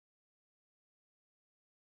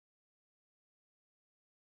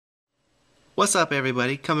What's up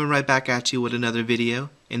everybody, coming right back at you with another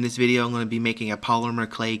video. In this video I'm going to be making a polymer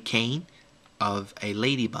clay cane of a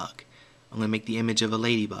ladybug. I'm going to make the image of a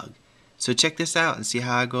ladybug. So check this out and see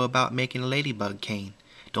how I go about making a ladybug cane.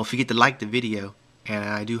 Don't forget to like the video, and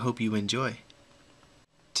I do hope you enjoy.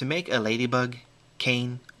 To make a ladybug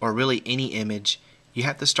cane, or really any image, you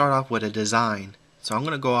have to start off with a design. So I'm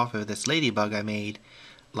going to go off of this ladybug I made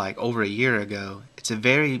like over a year ago. It's a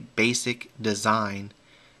very basic design,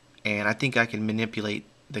 and I think I can manipulate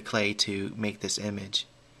the clay to make this image.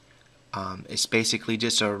 It's basically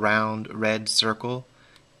just a round red circle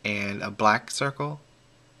and a black circle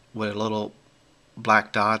with little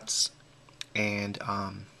black dots and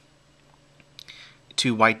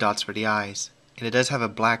two white dots for the eyes. And it does have a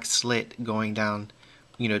black slit going down,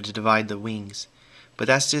 to divide the wings. But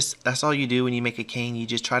that's all you do when you make a cane. You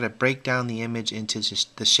just try to break down the image into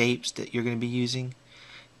just the shapes that you're going to be using,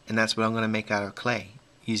 and that's what I'm going to make out of clay,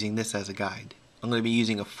 using this as a guide. I'm going to be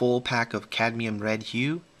using a full pack of cadmium red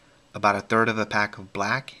hue, about a third of a pack of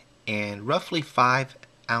black, and roughly 5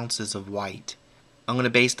 ounces of white. I'm going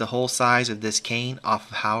to base the whole size of this cane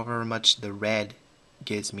off of however much the red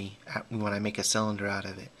gives me when I make a cylinder out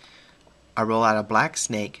of it. I roll out a black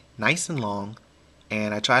snake, nice and long,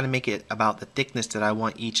 and I try to make it about the thickness that I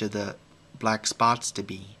want each of the black spots to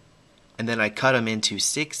be. And then I cut them into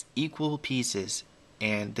 6 equal pieces,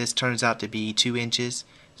 and this turns out to be 2 inches,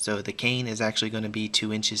 so the cane is actually going to be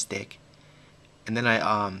 2 inches thick. And then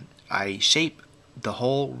I shape the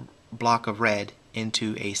whole block of red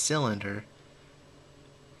into a cylinder.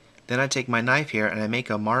 Then I take my knife here and I make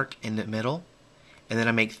a mark in the middle, and then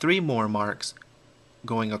I make 3 more marks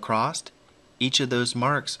going across. Each of those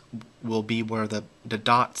marks will be where the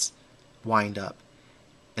dots wind up.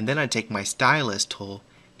 And then I take my stylus tool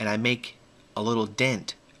and I make a little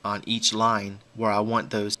dent on each line where I want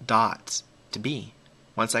those dots to be.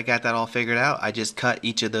 Once I got that all figured out, I just cut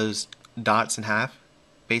each of those dots in half,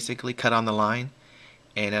 basically cut on the line,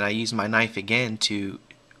 and then I use my knife again to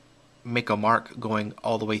make a mark going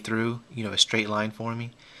all the way through, a straight line for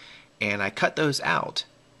me, and I cut those out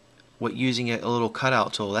using a little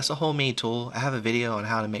cutout tool. That's a homemade tool. I have a video on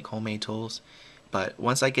how to make homemade tools. But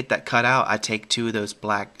once I get that cut out, I take 2 of those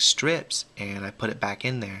black strips and I put it back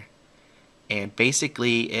in there. And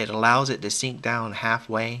basically it allows it to sink down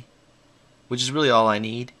halfway, which is really all I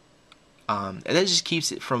need. And that just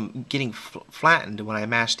keeps it from getting flattened when I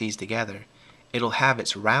mash these together. It'll have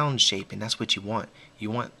its round shape, and that's what you want. You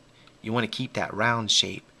want to keep that round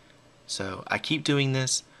shape. So I keep doing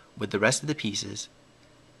this with the rest of the pieces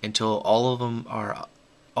until all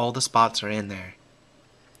the spots are in there.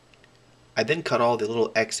 I then cut all the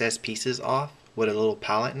little excess pieces off with a little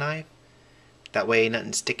palette knife. That way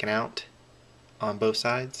nothing's sticking out on both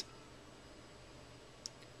sides.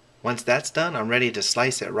 Once that's done, I'm ready to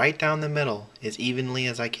slice it right down the middle as evenly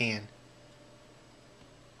as I can.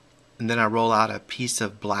 And then I roll out a piece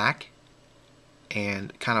of black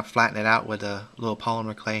and kind of flatten it out with a little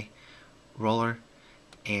polymer clay roller.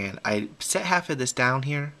 And I set half of this down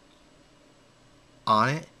here on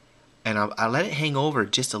it, and I let it hang over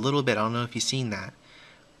just a little bit. I don't know if you've seen that,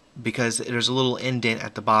 because there's a little indent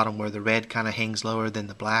at the bottom where the red kind of hangs lower than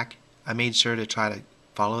the black. I made sure to try to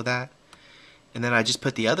follow that. And then I just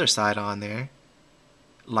put the other side on there,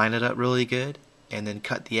 line it up really good, and then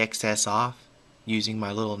cut the excess off using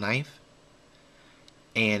my little knife.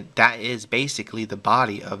 And that is basically the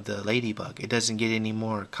body of the ladybug. It doesn't get any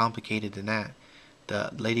more complicated than that.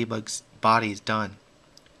 The ladybug's body is done.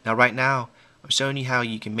 Now right now I'm showing you how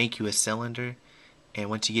you can make you a cylinder, and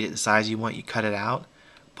once you get it the size you want, you cut it out.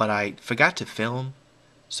 But I forgot to film,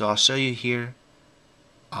 so I'll show you here.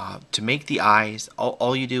 To make the eyes,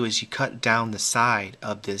 all you do is you cut down the side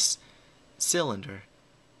of this cylinder,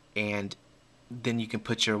 and then you can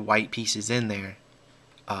put your white pieces in there.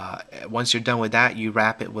 Once you're done with that, you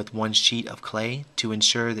wrap it with 1 sheet of clay to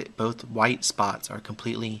ensure that both white spots are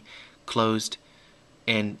completely closed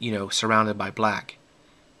and surrounded by black.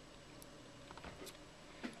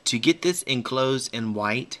 To get this enclosed in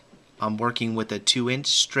white, I'm working with a 2-inch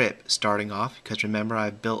strip starting off, because remember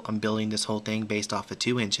I'm building this whole thing based off of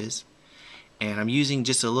 2 inches, and I'm using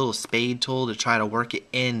just a little spade tool to try to work it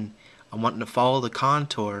in. I'm wanting to follow the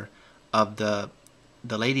contour of the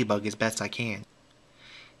ladybug as best I can.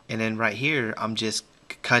 And then right here I'm just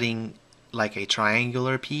cutting like a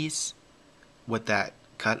triangular piece with that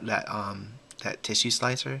tissue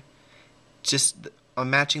slicer. I'm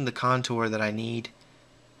matching the contour that I need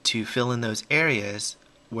to fill in those areas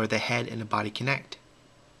where the head and the body connect.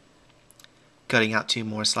 Cutting out 2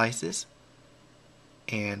 more slices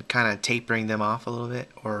and kind of tapering them off a little bit,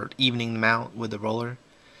 or evening them out with the roller.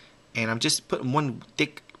 And I'm just putting 1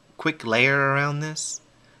 thick quick layer around this,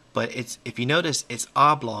 but if you notice, it's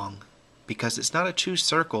oblong because it's not a true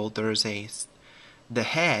circle. The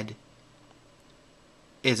head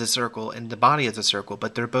is a circle and the body is a circle,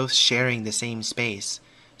 but they're both sharing the same space,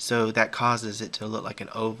 so that causes it to look like an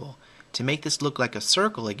oval. To make this look like a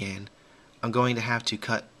circle again, I'm going to have to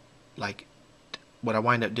cut, like, what I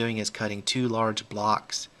wind up doing is cutting 2 large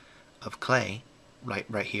blocks of clay right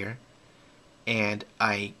here, and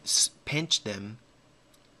I pinch them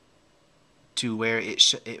to where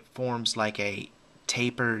it forms like a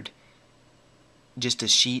tapered, just a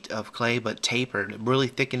sheet of clay, but tapered, really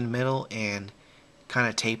thick in the middle and kind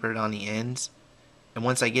of tapered on the ends. And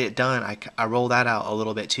once I get it done, I roll that out a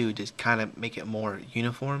little bit too to kind of make it more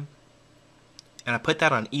uniform. And I put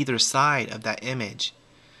that on either side of that image.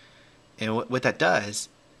 And what that does,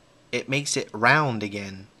 it makes it round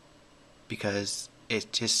again, because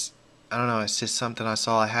it just, I don't know, it's just something I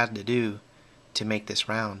saw I had to do to make this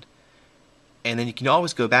round. And then you can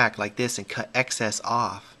always go back like this and cut excess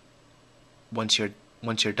off once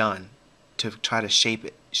you're done, to try to shape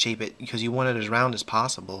it because you want it as round as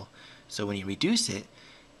possible, so when you reduce it,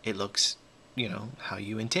 it looks, you know, how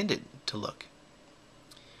you intend it to look.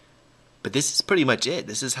 But this is pretty much it.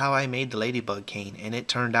 This is how I made the Ladybug cane, and it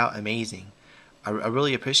turned out amazing. I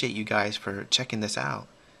really appreciate you guys for checking this out.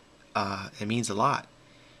 It means a lot.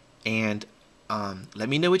 And let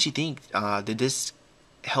me know what you think. Did this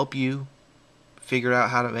help you figure out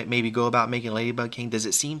how to maybe go about making a Ladybug cane? Does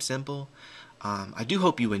it seem simple? I do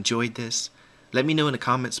hope you enjoyed this. Let me know in the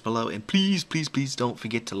comments below, and please, please, please don't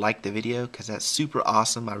forget to like the video, because that's super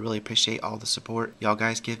awesome. I really appreciate all the support y'all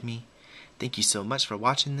guys give me. Thank you so much for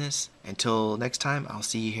watching this. Until next time, I'll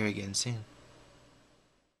see you here again soon.